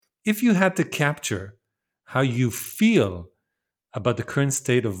If you had to capture how you feel about the current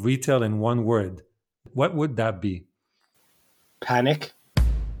state of retail in one word, what would that be? Panic.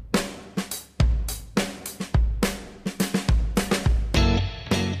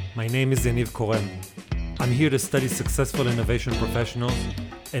 My name is Yaniv Korem. I'm here to study successful innovation professionals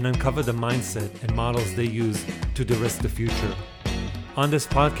and uncover the mindset and models they use to de-risk the future. On this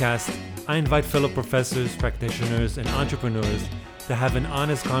podcast, I invite fellow professors, practitioners, and entrepreneurs to have an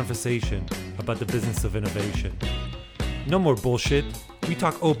honest conversation about the business of innovation. No more bullshit. We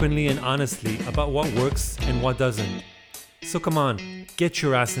talk openly and honestly about what works and what doesn't. So come on, get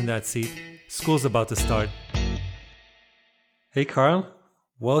your ass in that seat. School's about to start. Hey, Carl.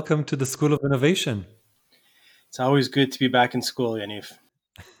 Welcome to the School of Innovation. It's always good to be back in school, Yaniv.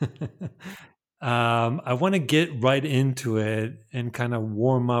 I want to get right into it and kind of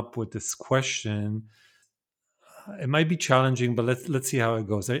warm up with this question. It might be challenging, but let's see how it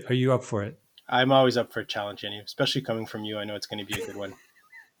goes. Are you up for it? I'm always up for a challenge, Yaniv, especially coming from you. I know it's going to be a good one.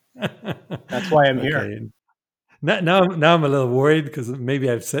 That's why I'm here. Okay. Now I'm a little worried because maybe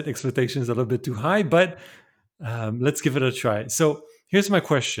I've set expectations a little bit too high, but let's give it a try. So here's my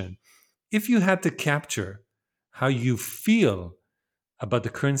question: if you had to capture how you feel about the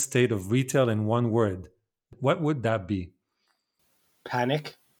current state of retail in one word, what would that be?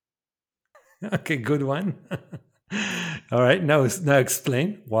 Panic. Okay, good one. All right, now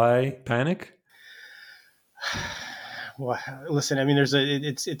explain why panic. Well, listen, I mean,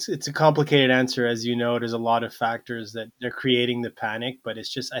 it's a complicated answer, as you know. There's a lot of factors that they're creating the panic, but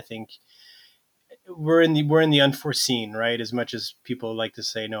it's just I think we're in the unforeseen, right? As much as people like to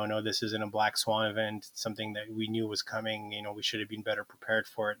say, no, this isn't a black swan event, it's something that we knew was coming. We should have been better prepared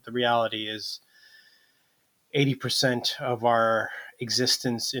for it. The reality is 80% of our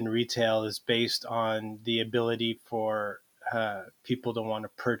existence in retail is based on the ability for people to want to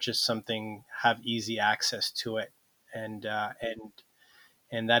purchase something, have easy access to it, and uh, and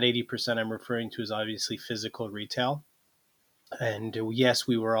and that 80% I'm referring to is obviously physical retail. And yes,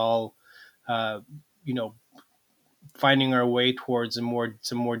 we were all, uh, you know, finding our way towards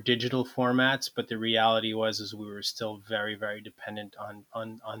some more digital formats, but the reality was is we were still very very dependent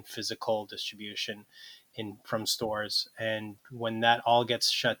on physical distribution in from stores. And when that all gets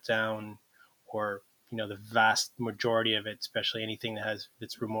shut down, or the vast majority of it, especially anything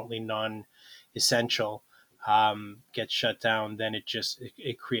that's remotely non essential, gets shut down, then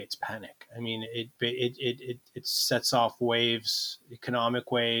it creates panic. I mean, it sets off waves, economic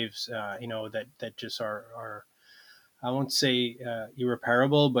waves, that just are, I won't say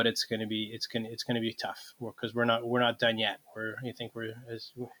irreparable, but it's going to be tough because we're not done yet. I think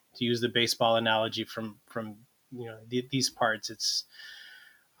to use the baseball analogy from these parts. It's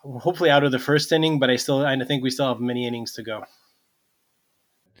hopefully out of the first inning, but I think we still have many innings to go.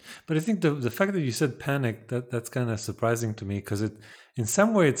 But I think the fact that you said panic, that's kind of surprising to me because it in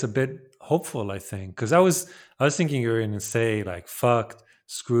some way it's a bit hopeful. I think because I was thinking you were going to say like fucked,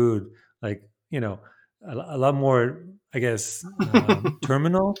 screwed, like a lot more, I guess,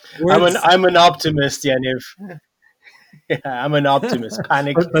 terminal I'm an words. I'm an optimist, Yaniv. Yeah, I'm an optimist.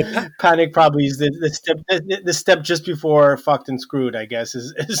 Panic, But panic probably is the step just before fucked and screwed. I guess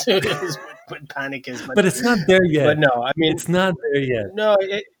is what panic is. But but it's not there but yet. no, I mean, It's not there yet. no.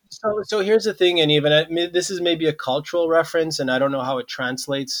 So here's the thing, and even this is maybe a cultural reference, and I don't know how it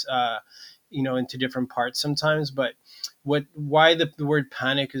translates, into different parts sometimes. But why the word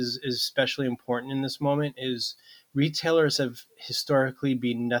panic is especially important in this moment is retailers have historically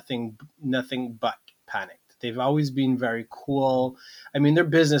been nothing but panicked. They've always been very cool. I mean, their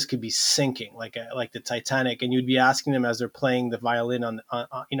business could be sinking like the Titanic, and you'd be asking them as they're playing the violin in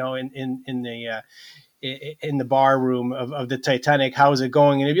the bar room of the Titanic, how's it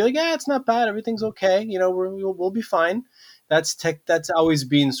going? And it'd be like, yeah, it's not bad. Everything's okay. We'll be fine. That's always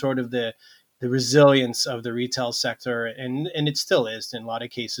been sort of the resilience of the retail sector, and it still is in a lot of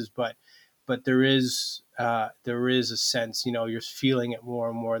cases. But there is a sense, you're feeling it more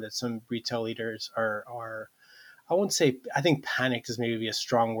and more that some retail leaders are. I won't say. I think panicked is maybe a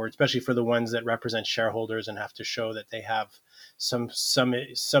strong word, especially for the ones that represent shareholders and have to show that they have some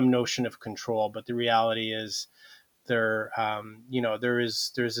notion of control. But the reality is, there's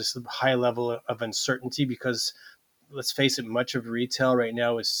this high level of uncertainty because, let's face it, much of retail right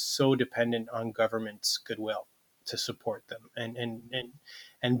now is so dependent on government's goodwill to support them, and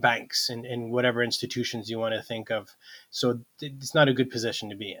banks, and whatever institutions you want to think of. So it's not a good position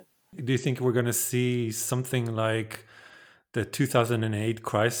to be in. Do you think we're going to see something like the 2008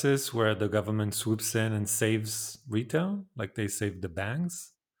 crisis where the government swoops in and saves retail, like they saved the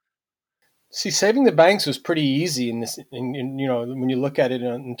banks? See, saving the banks was pretty easy in this, when you look at it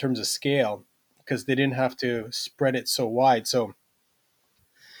in terms of scale, because they didn't have to spread it so wide. So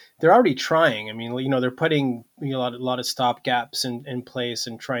they're already trying. I mean, they're putting a lot of stop gaps in place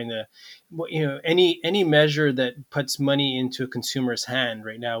and trying to, any measure that puts money into a consumer's hand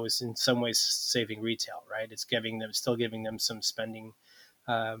right now is in some ways saving retail, right? It's still giving them some spending,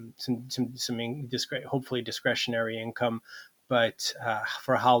 hopefully discretionary income. But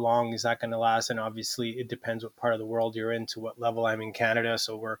for how long is that going to last? And obviously, it depends what part of the world you're in, to what level. I'm in Canada,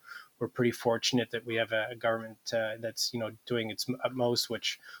 so we're pretty fortunate that we have a government that's doing its utmost.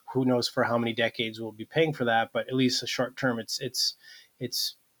 Which who knows for how many decades we'll be paying for that? But at least a short term, it's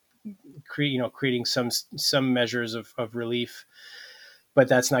creating some measures of relief, but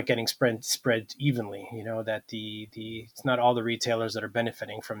that's not getting spread evenly. That the it's not all the retailers that are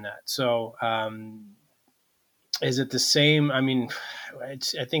benefiting from that. So is it the same? I mean,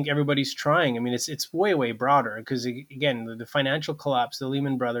 I think everybody's trying. I mean, it's way broader, because again, the financial collapse, the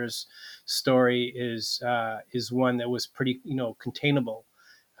Lehman Brothers story is one that was pretty containable.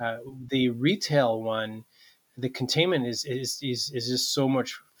 The retail one, the containment is just so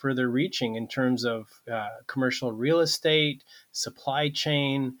much further reaching in terms of commercial real estate, supply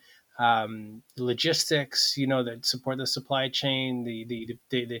chain, logistics, that support the supply chain,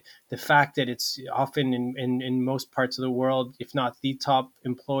 the fact that it's often in most parts of the world, if not the top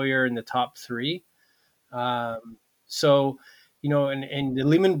employer in the top three. So, and the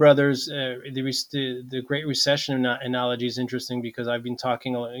Lehman Brothers, the Great Recession analogy is interesting, because I've been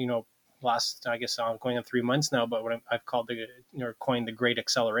talking, last, I guess I'm going on 3 months now, but what I've called coined the Great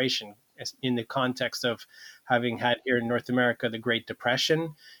Acceleration, in the context of having had here in North America the Great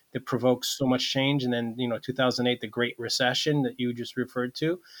Depression that provoked so much change, and then 2008, the Great Recession that you just referred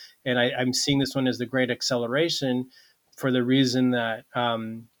to, and I'm seeing this one as the Great Acceleration, for the reason that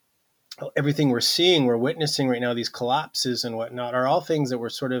everything we're witnessing right now, these collapses and whatnot, are all things that were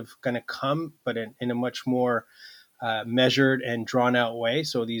sort of going to come, but in a much more measured and drawn out way.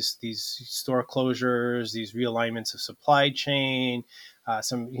 So these store closures, these realignments of supply chain,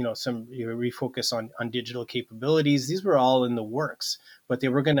 some refocus on digital capabilities. These were all in the works, but they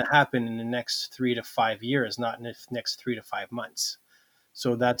were going to happen in the next 3 to 5 years, not in the next 3 to 5 months.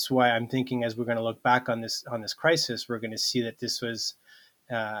 So that's why I'm thinking, as we're going to look back on this crisis, we're going to see that this was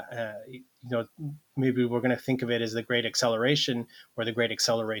maybe we're going to think of it as the Great Acceleration or the Great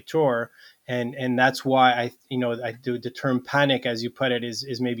Accelerator, and that's why I do the term panic, as you put it,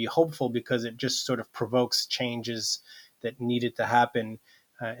 is maybe hopeful, because it just sort of provokes changes that needed to happen,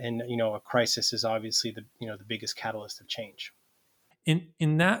 and a crisis is obviously the biggest catalyst of change.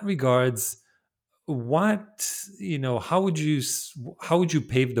 In that regards, what how would you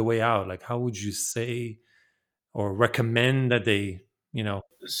pave the way out? Like, how would you say or recommend that they you know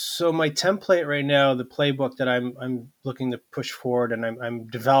So my template right now, the playbook that I'm looking to push forward, and I'm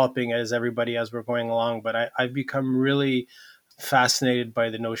developing as everybody as we're going along, but I've become really fascinated by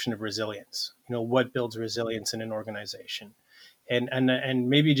the notion of resilience. What builds resilience in an organization, and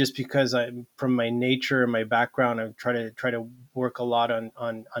maybe just because I'm from my nature and my background, I try to work a lot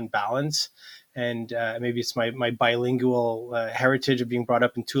on balance, and maybe it's my bilingual heritage of being brought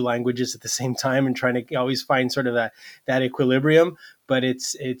up in two languages at the same time, and trying to always find sort of that equilibrium. But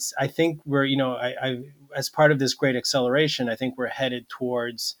it's I think we're I as part of this Great Acceleration, I think we're headed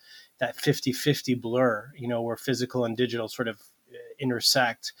towards that 50-50 blur, where physical and digital sort of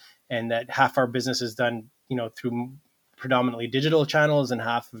intersect, and that half our business is done through predominantly digital channels, and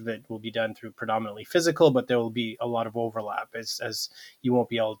half of it will be done through predominantly physical, but there will be a lot of overlap, as you won't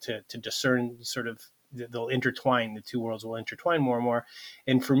be able to discern sort of, they'll intertwine, the two worlds will intertwine more and more.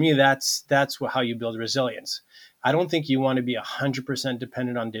 And for me, that's how you build resilience. I don't think you want to be 100%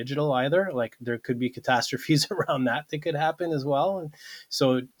 dependent on digital either. Like, there could be catastrophes around that could happen as well. And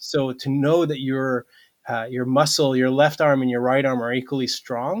so to know that your muscle, your left arm and your right arm are equally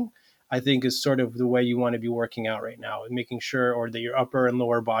strong, I think is sort of the way you want to be working out right now, and making sure, or that your upper and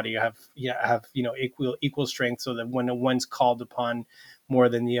lower body have equal strength, so that when one's called upon more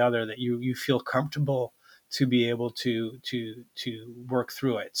than the other, that you feel comfortable to be able to work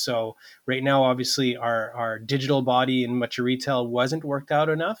through it. So right now, obviously, our digital body in much of retail wasn't worked out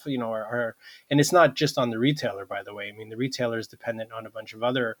enough. And it's not just on the retailer, by the way. I mean, the retailer is dependent on a bunch of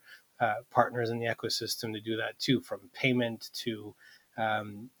other partners in the ecosystem to do that too, from payment to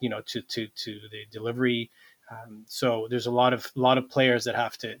to the delivery. So there's a lot of players that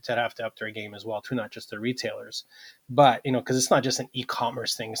have to up their game as well too, not just the retailers. But because it's not just an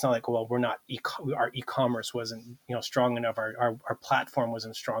e-commerce thing. It's not like, well, we're not our e-commerce wasn't strong enough. Our platform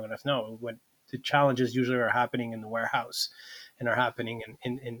wasn't strong enough. No, what the challenges usually are happening in the warehouse, and are happening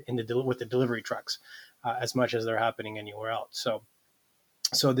in with the delivery trucks as much as they're happening anywhere else.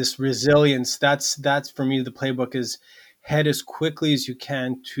 So this resilience, that's for me, the playbook is head as quickly as you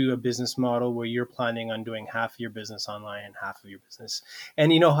can to a business model where you're planning on doing half of your business online and half of your business.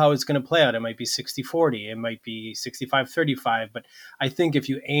 And you know how it's going to play out. It might be 60-40, it might be 65-35. But I think if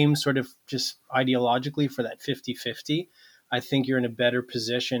you aim sort of just ideologically for that 50-50, I think you're in a better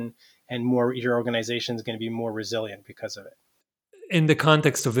position, and more, your organization is going to be more resilient because of it. In the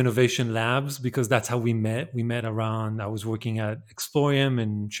context of innovation labs, because that's how we met. We met around, I was working at Explorium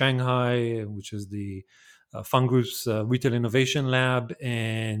in Shanghai, which is the Fun Group's retail innovation lab,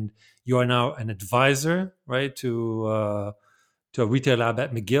 and you are now an advisor, right, to a retail lab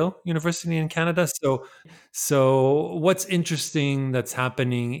at McGill University in Canada. So what's interesting that's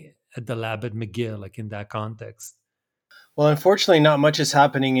happening at the lab at McGill, like in that context? Well, unfortunately, not much is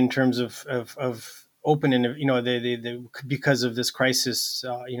happening in terms of open, and because of this crisis.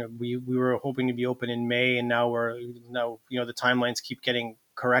 We were hoping to be open in May, and now the timelines keep getting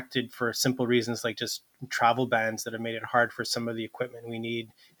corrected for simple reasons like just travel bans that have made it hard for some of the equipment we need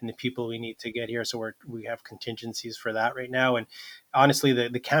and the people we need to get here. So we have contingencies for that right now. And honestly,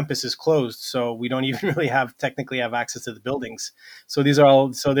 the campus is closed, so we don't even really technically have access to the buildings. So they're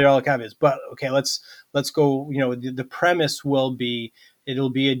all campus. But okay, let's go. The premise will be,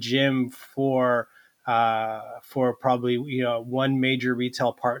 it'll be a gym for probably one major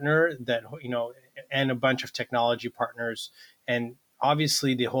retail partner that and a bunch of technology partners. And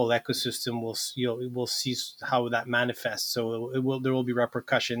obviously the whole ecosystem will see how that manifests. So there will be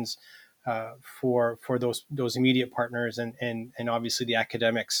repercussions for those immediate partners, and obviously the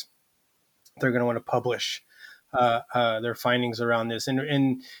academics. They're going to want to publish their findings around this.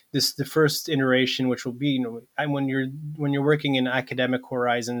 And this, the first iteration, which will be, and when you're working in academic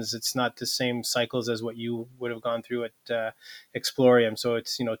horizons, it's not the same cycles as what you would have gone through at Explorium. So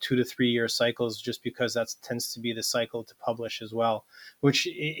it's 2 to 3 year cycles, just because that tends to be the cycle to publish as well. Which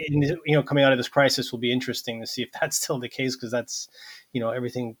coming out of this crisis will be interesting to see if that's still the case, because that's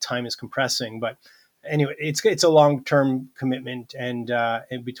everything, time is compressing. But anyway, it's a long term commitment, and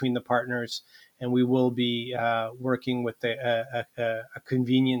between the partners, and we will be working with a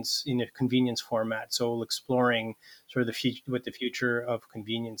convenience, in a convenience format. So exploring sort of what the future of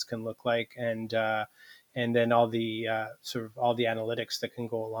convenience can look like, and then all the sort of all the analytics that can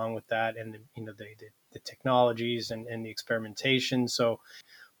go along with that, and the technologies and the experimentation. So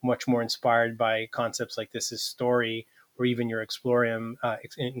much more inspired by concepts like This Is Story, or even your Explorium,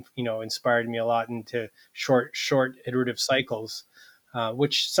 inspired me a lot into short iterative cycles,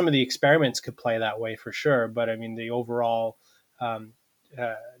 which some of the experiments could play that way for sure. But I mean, the overall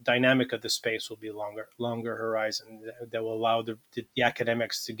dynamic of the space will be longer horizon that will allow the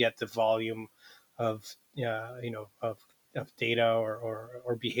academics to get the volume of of data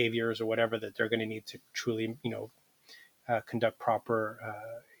or behaviors or whatever that they're going to need to truly conduct proper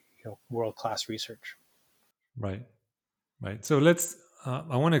world class research. Right. Right. So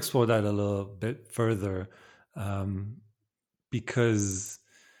I want to explore that a little bit further, um, because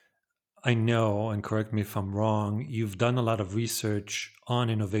I know, and correct me if I'm wrong, you've done a lot of research on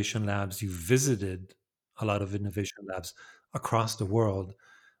innovation labs. You've visited a lot of innovation labs across the world.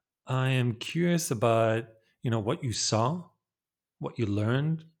 I am curious about, what you saw, what you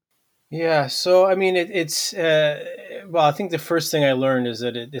learned. Yeah, so I mean, it's well, I think the first thing I learned is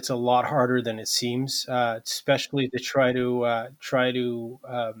that it's a lot harder than it seems, especially to try to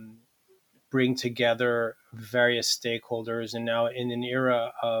bring together various stakeholders. And now in an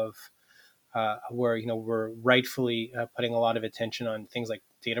era of where we're rightfully putting a lot of attention on things like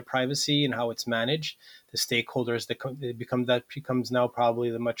data privacy and how it's managed, the stakeholders that becomes now probably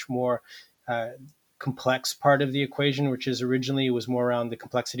the much more uh, complex part of the equation, which is originally it was more around the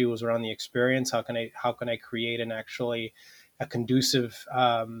complexity was around the experience. How can I create an actually a conducive,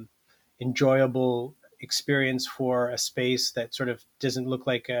 enjoyable experience for a space that sort of doesn't look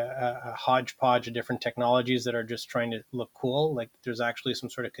like a hodgepodge of different technologies that are just trying to look cool. Like there's actually some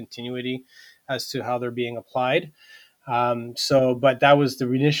sort of continuity as to how they're being applied. But that was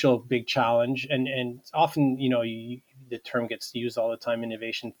the initial big challenge, and often, the term gets used all the time,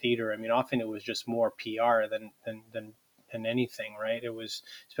 innovation theater. I mean, often it was just more PR than anything, right? It was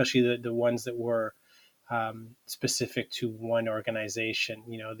especially the ones that were specific to one organization.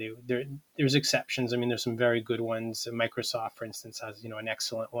 There's exceptions. I mean, there's some very good ones. Microsoft, for instance, has an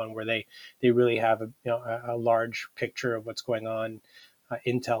excellent one where they really have a large picture of what's going on.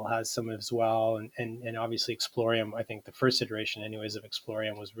 Intel has some as well, and obviously Explorium. I think the first iteration, anyways, of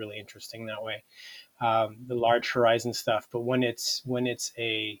Explorium was really interesting that way. The large horizon stuff, but when it's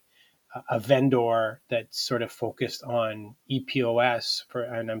a a vendor that's sort of focused on EPOS for,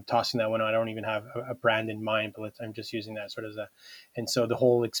 and I'm tossing that one out. I don't even have a brand in mind, but I'm just using that sort of as a, and so the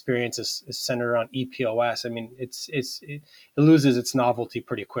whole experience is centered around EPOS. I mean, it loses its novelty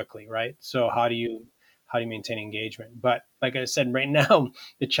pretty quickly, right? So how do you maintain engagement? But like I said, right now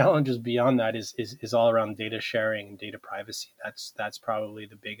the challenges beyond that is all around data sharing and data privacy. That's probably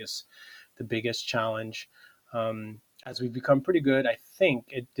the biggest challenge. As we've become pretty good, I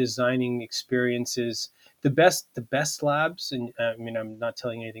think, at designing experiences. The best labs, and I mean, I'm not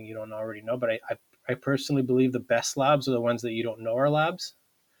telling you anything you don't already know, but I personally believe the best labs are the ones that you don't know are labs.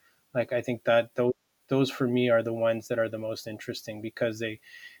 Like I think that those for me are the ones that are the most interesting because they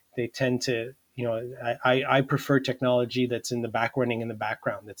tend to, I prefer technology that's in the back running in the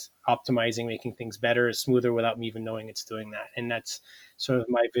background, that's optimizing, making things better, smoother without me even knowing it's doing that. And that's sort of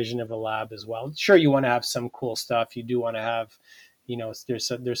my vision of a lab as well. Sure, you want to have some cool stuff. You do want to have,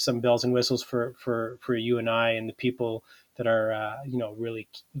 there's some bells and whistles for you and I and the people that are, really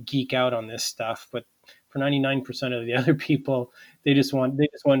geek out on this stuff. But for 99% of the other people, they just want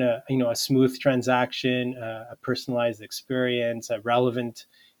a smooth transaction, a personalized experience, a relevant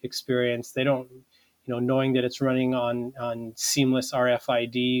experience. They don't, knowing that it's running on seamless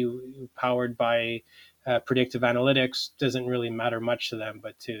RFID powered by predictive analytics doesn't really matter much to them.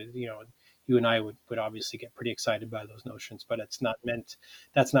 But to, you and I would obviously get pretty excited by those notions, but it's not meant,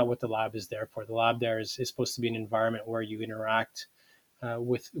 that's not what the lab is there for. The lab there is supposed to be an environment where you interact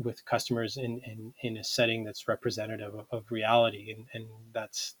with customers in a setting that's representative of reality, and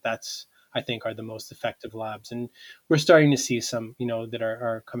that's I think are the most effective labs. And we're starting to see some that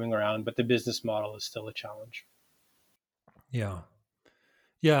are coming around, but the business model is still a challenge. Yeah.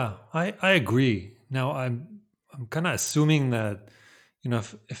 Yeah, I agree. Now I'm kind of assuming that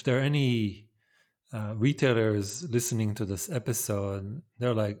if there are any retailers listening to this episode,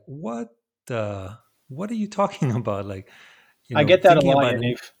 they're like, uh, what are you talking about? Like, I get that a thinking lot, about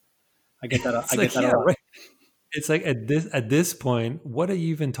Yaniv. I get that. it's I get like, that a yeah, lot. right. It's like at this point, what are you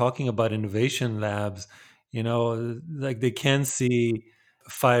even talking about innovation labs? Like they can see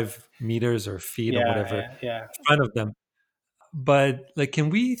 5 meters or feet or Yeah, whatever yeah, yeah, in front of them. But like, can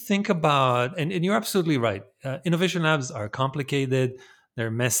we think about, and you're absolutely right. Innovation labs are complicated.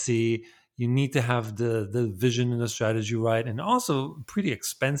 They're messy. You need to have the vision and the strategy right, and also pretty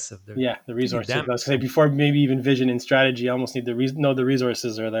expensive. They're yeah. The pretty resources. damn I was gonna say expensive. before maybe even vision and strategy, you almost need the reason. No, the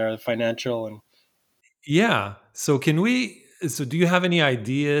resources are there, the financial and Yeah. So can we? So do you have any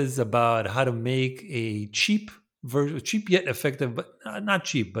ideas about how to make a cheap version, cheap yet effective, but not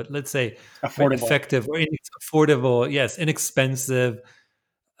cheap, but let's say right, affordable. effective or affordable? Yes, inexpensive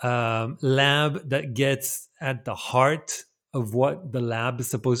lab that gets at the heart of what the lab is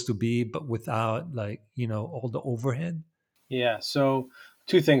supposed to be, but without like all the overhead. Yeah. So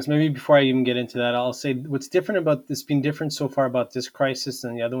two things. Maybe before I even get into that, I'll say what's different about this, been different so far about this crisis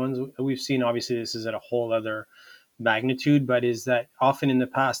than the other ones we've seen. Obviously, this is at a whole other magnitude, but is that often in the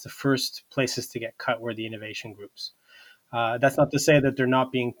past, the first places to get cut were the innovation groups. That's not to say that they're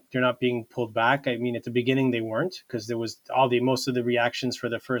not being pulled back. I mean, at the beginning they weren't, because there was most of the reactions for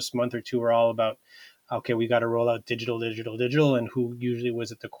the first month or two were all about, okay, we got to roll out digital, digital, digital, and who usually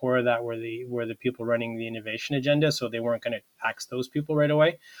was at the core of that were the people running the innovation agenda. So they weren't going to axe those people right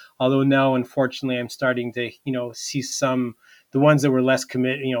away. Although now, unfortunately, I'm starting to see some, the ones that were less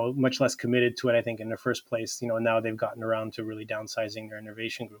committed, much less committed to it, I think, in the first place, now they've gotten around to really downsizing their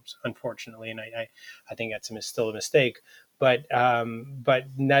innovation groups, unfortunately, and I think that's still a mistake. But now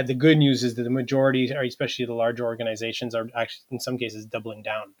the good news is that the majority, or especially the larger organizations, are actually in some cases doubling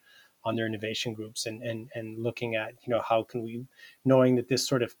down on their innovation groups and looking at how can we, knowing that this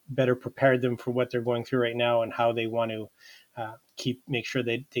sort of better prepared them for what they're going through right now and how they want to make sure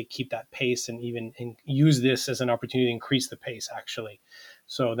they keep that pace, and even and use this as an opportunity to increase the pace actually.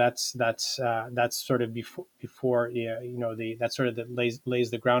 So that's sort of before that sort of that lays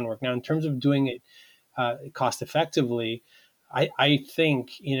the groundwork. Now in terms of doing it cost effectively, I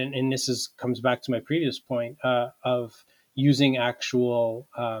think, and this comes back to my previous point of using actual,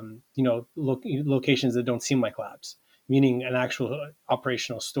 locations that don't seem like labs, meaning an actual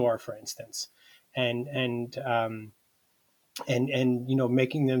operational store, for instance, and and um, and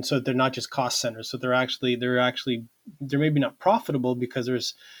making them so that they're not just cost centers. So they're maybe not profitable because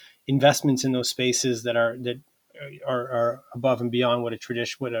there's investments in those spaces that are above and beyond what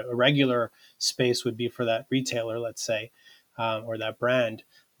a regular space would be for that retailer, let's say, or that brand.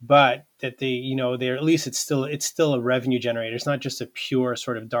 but that they, they're, at least it's still a revenue generator. It's not just a pure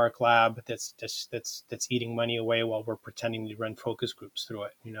sort of dark lab that's eating money away while we're pretending to run focus groups through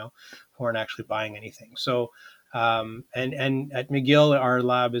it, who aren't actually buying anything. So and at McGill, our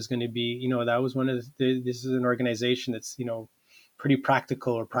lab is going to be, that was one of this is an organization that's, pretty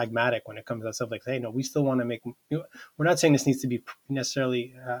practical or pragmatic when it comes to stuff like, hey, no, we still want to make, we're not saying this needs to be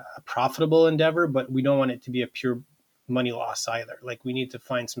necessarily a profitable endeavor, but we don't want it to be a pure money loss either. Like, we need to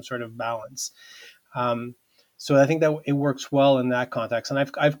find some sort of balance. So I think that it works well in that context. And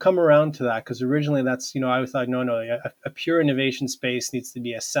I've come around to that, because originally that's, I thought, no, a pure innovation space needs to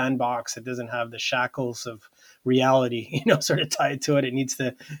be a sandbox that doesn't have the shackles of reality, sort of tied to it. It needs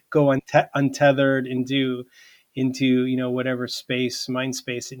to go untethered into whatever space, mind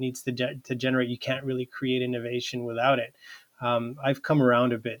space it needs to generate. You can't really create innovation without it. I've come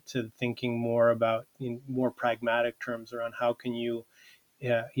around a bit to thinking more about, in more pragmatic terms, around how can you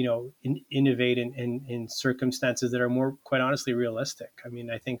innovate in circumstances that are more, quite honestly, realistic. I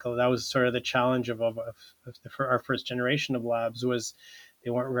mean, I think that was sort of the challenge for our first generation of labs, was they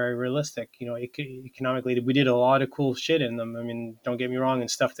weren't very realistic. Economically, we did a lot of cool shit in them. I mean, don't get me wrong,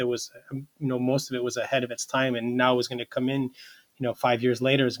 and stuff that was, most of it was ahead of its time, and now is going to come in, 5 years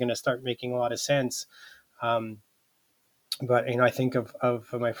later, is going to start making a lot of sense. But I think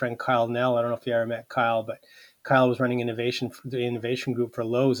of my friend Kyle Nell. I don't know if you ever met Kyle, but Kyle was running the innovation group for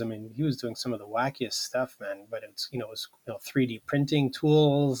Lowe's. I mean, he was doing some of the wackiest stuff, man. But it's, it was 3D printing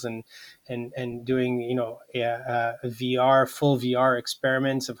tools, and doing, a VR, full VR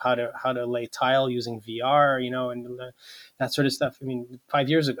experiments of how to lay tile using VR, and that sort of stuff. I mean, 5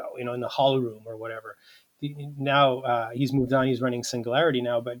 years ago, in the Hall room or whatever. Now he's moved on. He's running Singularity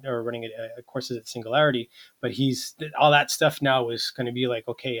now, or running courses at Singularity. But he's, all that stuff now is going to be like,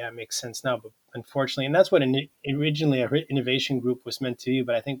 okay, yeah, it makes sense now. But unfortunately, and that's what originally an innovation group was meant to be.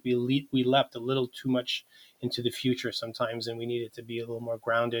 But I think we leapt a little too much into the future sometimes, and we needed to be a little more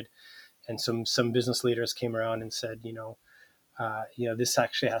grounded. And some business leaders came around and said, this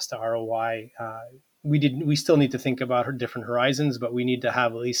actually has to ROI. We still need to think about different horizons, but we need to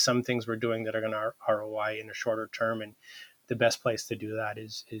have at least some things we're doing that are going to ROI in a shorter term. And the best place to do that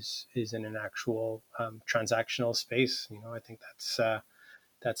is in an actual transactional space. I think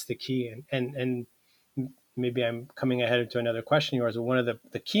that's the key. And maybe I'm coming ahead to another question of yours. But one of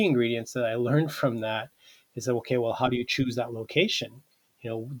the key ingredients that I learned from that is that, okay, well, how do you choose that location?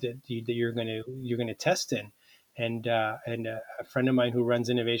 That you're going to test in. And a friend of mine who runs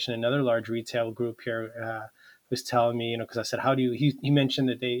innovation, another large retail group here, was telling me, because I said, how do you? He mentioned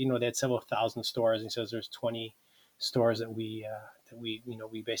that they had several thousand stores. And he says there's 20 stores that we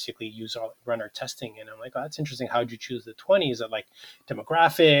basically run our testing in. I'm like, oh, that's interesting. How'd you choose the 20? Is it like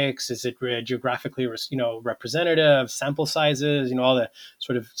demographics? Is it geographically representative, sample sizes? All the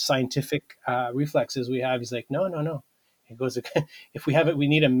sort of scientific reflexes we have. He's like, no. He goes, if we have it, we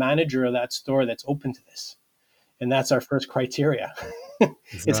need a manager of that store that's open to this, and that's our first criteria.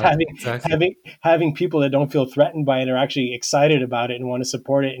 It's Exactly. having people that don't feel threatened by it, are actually excited about it and want to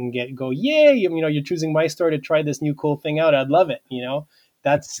support it and go, yay! You're choosing my store to try this new cool thing out. I'd love it.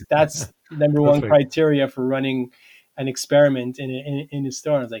 That's number one Perfect. criteria for running an experiment in a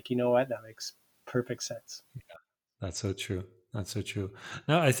store. I was like, you know what, that makes perfect sense. That's so true. That's so true.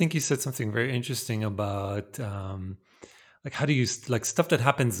 Now, I think you said something very interesting about like how do you like stuff that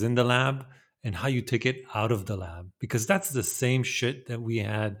happens in the lab and how you take it out of the lab, because that's the same shit that we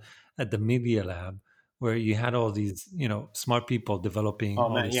had at the media lab, where you had all these smart people developing Oh all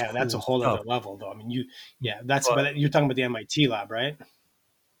man, this yeah, that's a cool whole stuff. other level, though. I mean, But but you're talking about the MIT lab, right?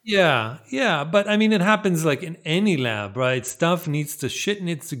 yeah, yeah, but I mean, it happens like in any lab, right? Shit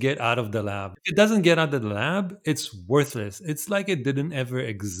needs to get out of the lab. If it doesn't get out of the lab, it's worthless. It's like it didn't ever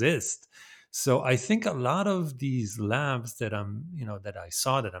exist. So I think a lot of these labs that I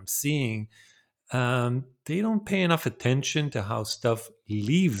saw, that I'm seeing, they don't pay enough attention to how stuff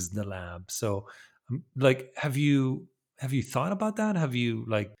leaves the lab. So, like, have you thought about that? Have you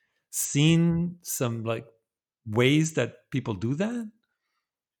like seen some like ways that people do that?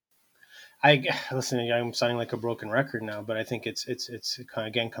 I listen. I'm sounding like a broken record now, but I think it kind of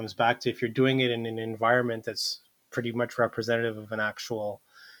again comes back to, if you're doing it in an environment that's pretty much representative of an actual,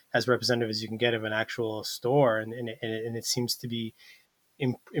 as representative as you can get of an actual store, and it seems to be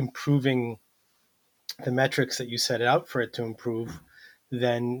improving the metrics that you set it out for it to improve,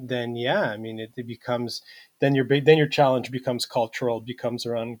 then yeah, I mean, it becomes, then your challenge becomes cultural, becomes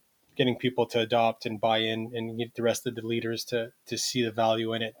around getting people to adopt and buy in, and get the rest of the leaders to see the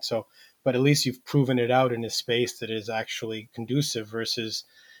value in it. So, but at least you've proven it out in a space that is actually conducive, versus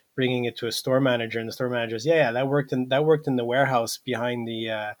bringing it to a store manager, and the store manager's, yeah, that worked in the warehouse behind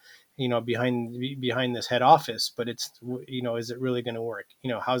the behind this head office, but it's, is it really going to work?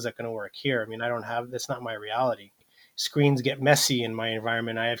 How's that going to work here? I mean, I don't have that's not my reality. Screens get messy in my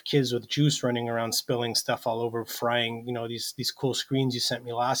environment. I have kids with juice running around, spilling stuff all over, frying, these cool screens you sent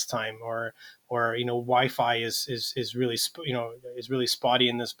me last time, or Wi-Fi is really is really spotty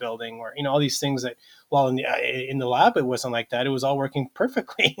in this building, or all these things that, well, in the lab it wasn't like that. It was all working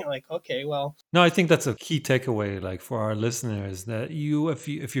perfectly. Like, okay, well, No, I think that's a key takeaway, like for our listeners, that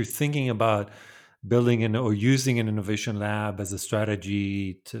if you're thinking about building an or using an innovation lab as a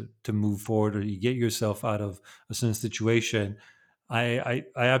strategy to move forward, or you get yourself out of a certain situation, I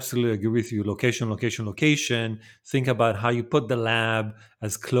absolutely agree with you. Location, location, location. Think about how you put the lab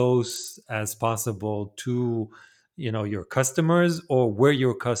as close as possible to, your customers or where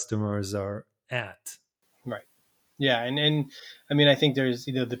your customers are at. right. Yeah, and I mean, I think there's,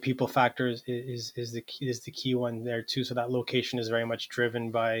 the people factor is the key one there too. So that location is very much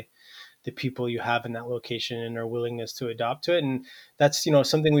driven by the people you have in that location and their willingness to adopt to it. And that's,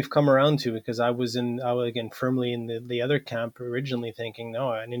 something we've come around to, because I was again firmly in the other camp originally, thinking,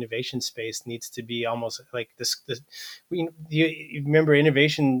 no, an innovation space needs to be almost like this. You remember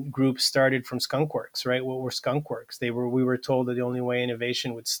innovation groups started from skunkworks, right? What were skunkworks? We were told that the only way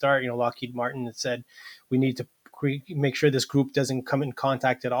innovation would start, Lockheed Martin had said, we need to make sure this group doesn't come in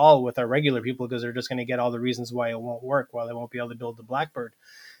contact at all with our regular people, because they're just going to get all the reasons why it won't work, why they won't be able to build the Blackbird.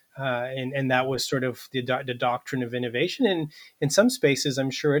 And that was sort of the doctrine of innovation. And in some spaces, I'm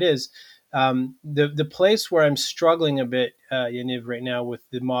sure it is. The place where I'm struggling a bit, Yaniv, right now with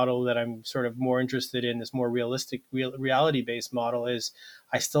the model that I'm sort of more interested in, this more realistic, reality-based model, is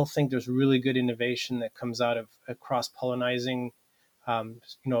I still think there's really good innovation that comes out of cross-pollinizing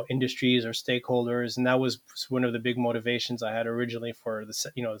industries or stakeholders. And that was one of the big motivations I had originally for the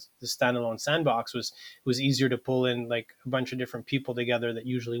standalone sandbox. Was easier to pull in like a bunch of different people together that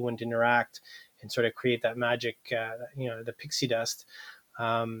usually wouldn't interact, and sort of create that magic, the pixie dust.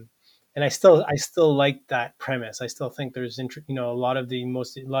 And I still like that premise. I still think there's a lot of the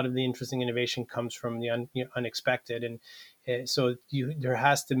interesting innovation comes from the unexpected. And so there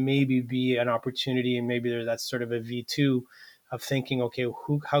has to maybe be an opportunity, and maybe that's sort of a V2 of thinking, okay,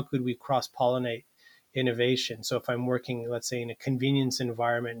 how could we cross pollinate innovation? So if I'm working, let's say, in a convenience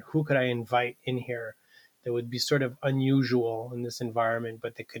environment, who could I invite in here that would be sort of unusual in this environment,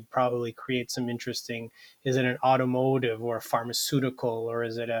 but that could probably create some interesting? Is it an automotive or a pharmaceutical, or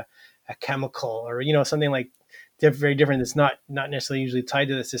is it a chemical, or something like very different that's not necessarily usually tied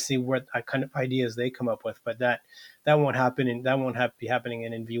to this, to see what kind of ideas they come up with. But that won't happen, and that won't be happening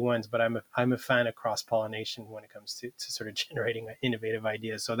in V1s. But I'm a fan of cross pollination when it comes to sort of generating innovative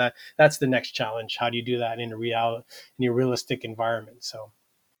ideas. So that's the next challenge. How do you do that in a realistic environment? So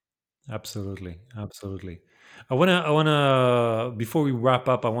Absolutely, absolutely. I wanna before we wrap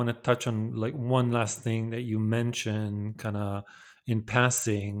up, I wanna touch on like one last thing that you mentioned, kind of in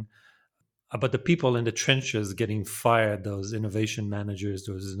passing, about the people in the trenches getting fired, those innovation managers,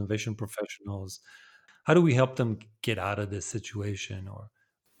 those innovation professionals. How do we help them get out of this situation? Or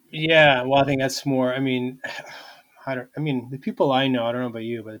yeah, well, I think that's more. I mean, the people I know, I don't know about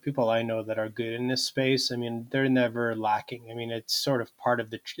you, but the people I know that are good in this space, I mean, they're never lacking. I mean, it's sort of part of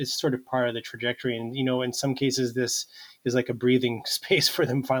the trajectory. And, in some cases, this is like a breathing space for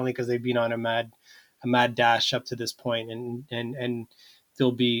them finally, because they've been on a mad dash up to this point. And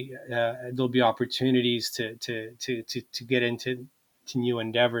there'll be opportunities to get into new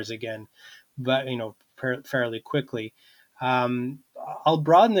endeavors again, but, fairly quickly. Um, I'll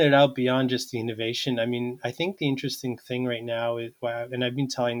broaden it out beyond just the innovation. I mean, I think the interesting thing right now is, and I've been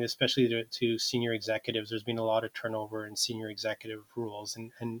telling this especially to senior executives, there's been a lot of turnover in senior executive roles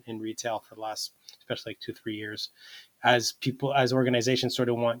in retail for the last, especially like 2-3 years, as organizations sort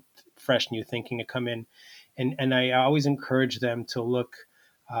of want fresh new thinking to come in. And I always encourage them to look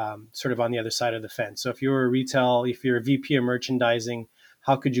sort of on the other side of the fence. So if you're a VP of merchandising,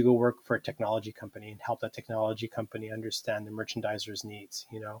 how could you go work for a technology company and help that technology company understand the merchandiser's needs?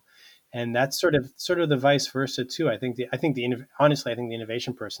 And that's sort of the vice versa too. Honestly, I think the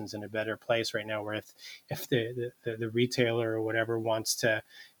innovation person's in a better place right now, where if the retailer or whatever wants to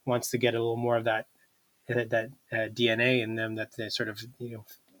get a little more of that DNA in them, that they sort of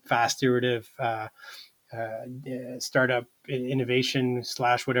fast iterative startup innovation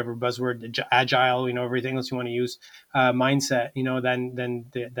 / whatever buzzword, agile, everything else you want to use, mindset, then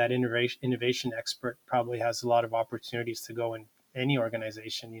that innovation expert probably has a lot of opportunities to go in any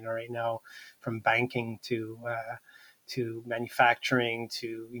organization, right now, from banking to manufacturing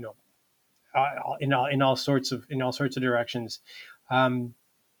to, in all sorts of directions. Um,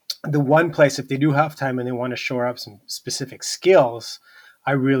 the one place, if they do have time and they want to shore up some specific skills,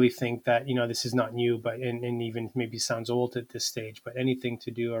 I really think that, this is not new, but and even maybe sounds old at this stage, but anything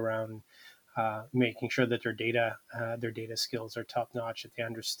to do around making sure that their data skills are top notch, that they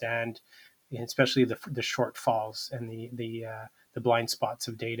understand, and especially the shortfalls and the blind spots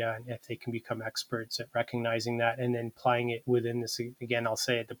of data, and if they can become experts at recognizing that and then applying it within this. Again, I'll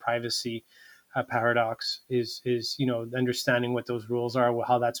say it, the privacy paradox is understanding what those rules are,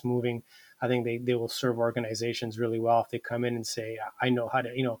 how that's moving. I think they will serve organizations really well if they come in and say, I know how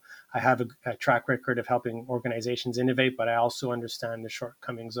to, I have a track record of helping organizations innovate, but I also understand the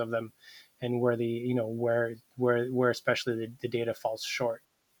shortcomings of them and where where especially the data falls short.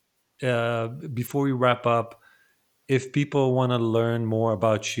 Before we wrap up, if people want to learn more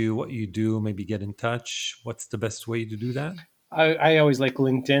about you, what you do, maybe get in touch, what's the best way to do that? I always like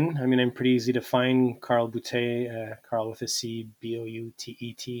LinkedIn. I mean, I'm pretty easy to find. Carl Boutet, Carl with a C,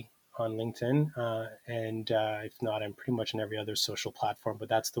 Boutet on LinkedIn. And if not, I'm pretty much on every other social platform, but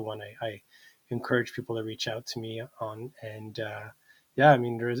that's the one I encourage people to reach out to me on. And yeah, I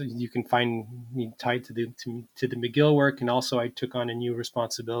mean, you can find me tied to the McGill work. And also I took on a new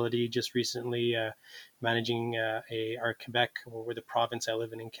responsibility just recently, managing our Quebec, or the province I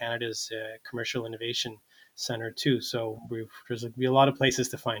live in Canada's commercial innovation center too. So there's be a lot of places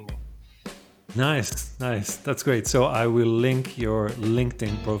to find me. Nice, nice. That's great. So I will link your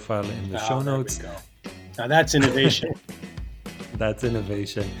LinkedIn profile in the show notes. There we go. Now that's innovation. That's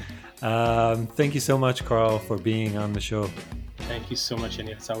innovation. Thank you so much, Carl, for being on the show. Thank you so much,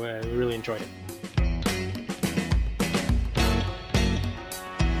 India. So I really enjoyed it.